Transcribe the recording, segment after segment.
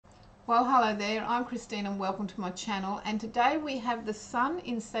Well, hello there, I'm Christine and welcome to my channel, and today we have the Sun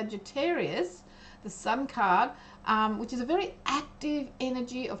in Sagittarius, the Sun card, which is a very active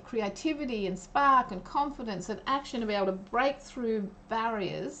energy of creativity and spark and confidence and action to be able to break through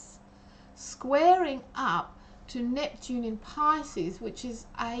barriers, squaring up to Neptune in Pisces, which is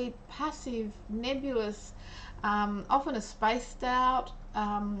a passive, nebulous, often a spaced out,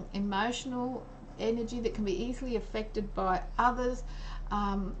 emotional energy that can be easily affected by others.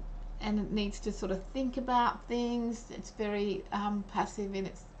 And it needs to sort of think about things. It's very passive in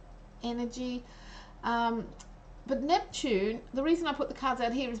its energy. But Neptune, the reason I put the cards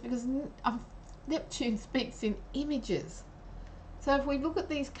out here is because Neptune speaks in images. So if we look at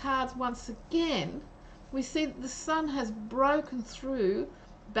these cards once again, we see that the Sun has broken through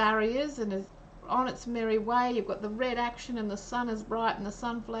barriers and is on its merry way. You've got the red action and the sun is bright and the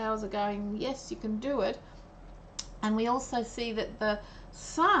sunflowers are going, yes, you can do it. And we also see that the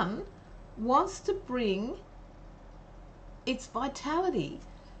Sun wants to bring its vitality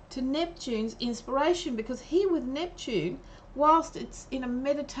to Neptune's inspiration, because here with Neptune, whilst it's in a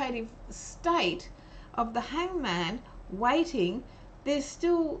meditative state of the Hangman waiting, there's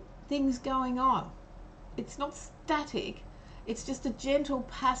still things going on. It's not static, it's just a gentle,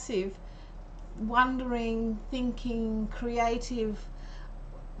 passive, wondering, thinking, creative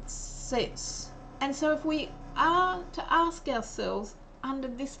sense. And so if we are to ask ourselves, under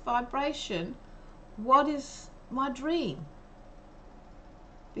this vibration, what is my dream?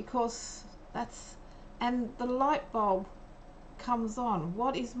 Because that's, and the light bulb comes on,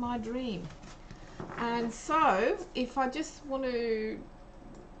 what is my dream? And so if I just want to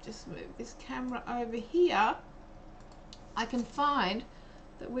just move this camera over here, I can find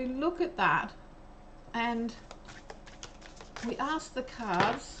that we look at that and we ask the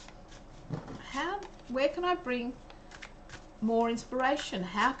cards, where can I bring more inspiration?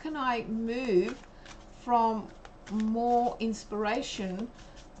 How can I move from more inspiration,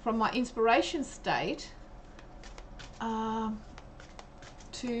 from my inspiration state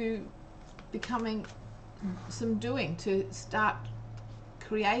to becoming some doing, to start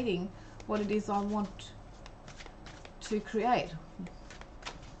creating what it is I want to create?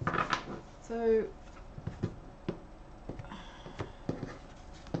 So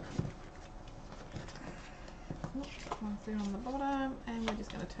one's there on the bottom, and we're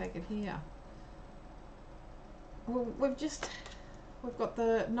just going to take it here. Well, we've got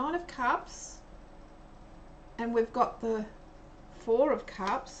the Nine of Cups, and we've got the Four of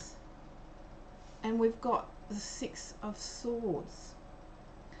Cups, and we've got the Six of Swords.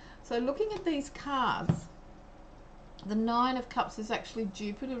 So looking at these cards, the Nine of Cups is actually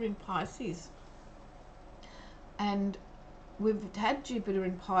Jupiter in Pisces, and we've had Jupiter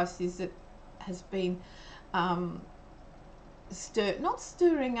in Pisces that has been not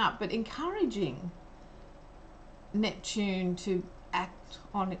stirring up, but encouraging Neptune to act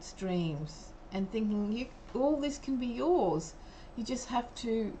on its dreams and thinking, all this can be yours. You just have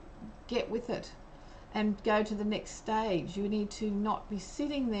to get with it and go to the next stage. You need to not be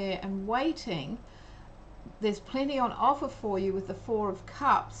sitting there and waiting. There's plenty on offer for you with the Four of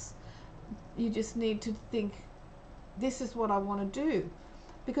Cups. You just need to think, this is what I want to do.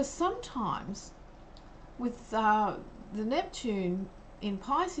 Because sometimes with the Neptune in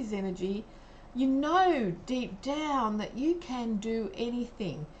Pisces energy, you know deep down that you can do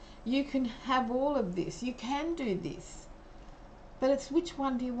anything. You can have all of this. You can do this. But it's, which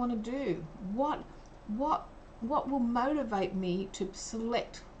one do you want to do? What will motivate me to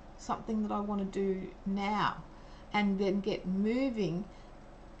select something that I want to do now, and then get moving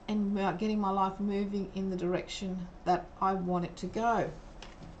and getting my life moving in the direction that I want it to go?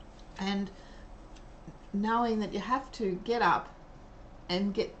 And knowing that you have to get up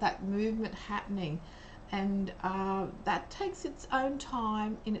and get that movement happening, and that takes its own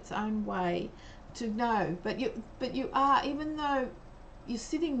time in its own way to know. But you are, even though you're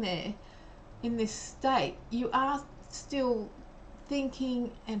sitting there in this state, you are still thinking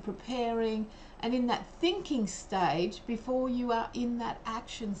and preparing, and in that thinking stage before you are in that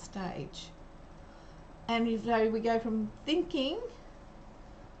action stage. And you know, we go from thinking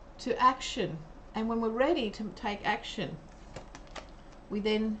to action, and when we're ready to take action, we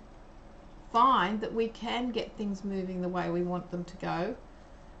then find that we can get things moving the way we want them to go,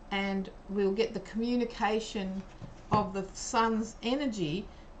 and we'll get the communication of the Sun's energy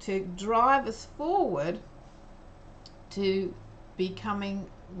to drive us forward to becoming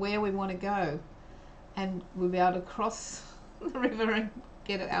where we want to go, and we'll be able to cross the river and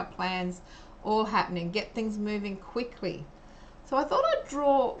get our plans all happening, get things moving quickly. So I thought I'd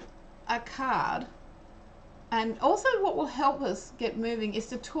draw a card, and also what will help us get moving is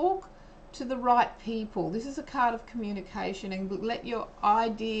to talk to the right people. This is a card of communication, and let your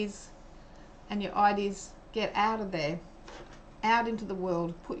ideas get out of there, out into the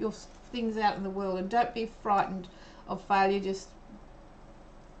world. Put your things out in the world, and don't be frightened of failure. Just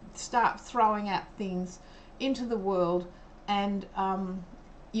start throwing out things into the world, and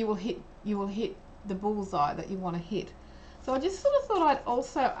you will hit the bullseye that you want to hit. So I just sort of thought I'd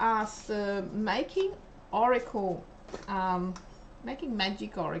also ask the making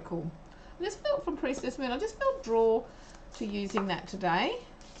magic oracle. I just felt from Priestess Moon, I just felt drawn to using that today,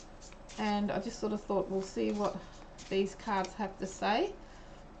 and I just sort of thought we'll see what these cards have to say.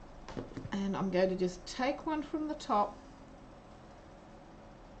 And I'm going to just take one from the top.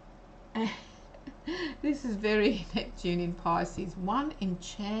 This is very Neptune in Pisces. One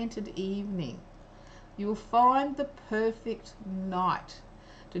enchanted evening. You will find the perfect night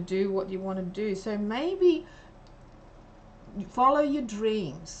to do what you want to do. So maybe follow your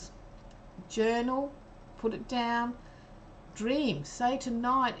dreams. Journal, put it down. Dream. Say,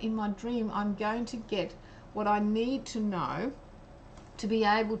 tonight in my dream I'm going to get what I need to know to be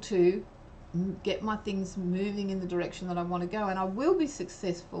able to get my things moving in the direction that I want to go, and I will be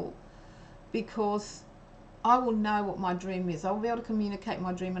successful because I will know what my dream is. I'll be able to communicate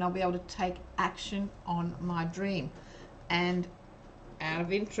my dream, and I'll be able to take action on my dream. And out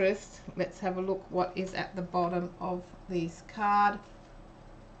of interest, let's have a look what is at the bottom of this card,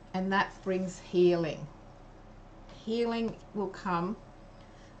 and that brings healing. Healing will come.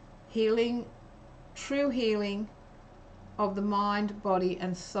 Healing, true healing of the mind, body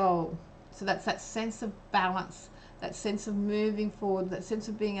and soul. So that's that sense of balance, that sense of moving forward, that sense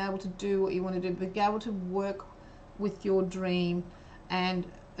of being able to do what you want to do, be able to work with your dream. And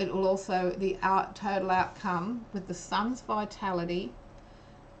it will also, the total outcome with the sun's vitality,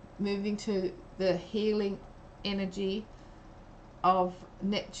 moving to the healing energy of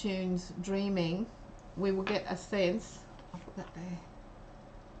Neptune's dreaming, we will get a sense, I'll put that there,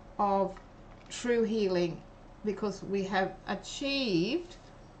 of true healing, because we have achieved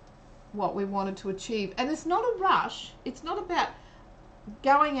what we wanted to achieve. And it's not a rush. It's not about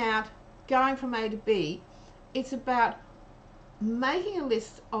going out, going from A to B. It's about making a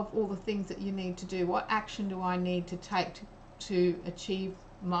list of all the things that you need to do. What action do I need to take to achieve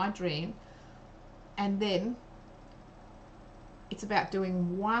my dream? And then it's about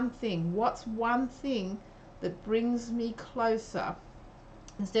doing one thing. What's one thing that brings me closer?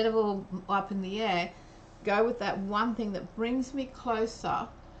 Instead of all up in the air, go with that one thing that brings me closer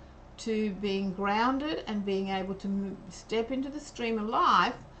to being grounded and being able to step into the stream of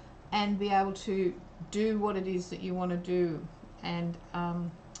life and be able to do what it is that you want to do, and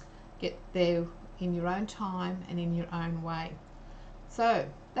get there in your own time and in your own way. So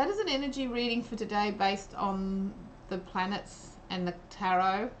that is an energy reading for today based on the planets and the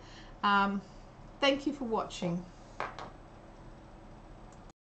tarot. Thank you for watching.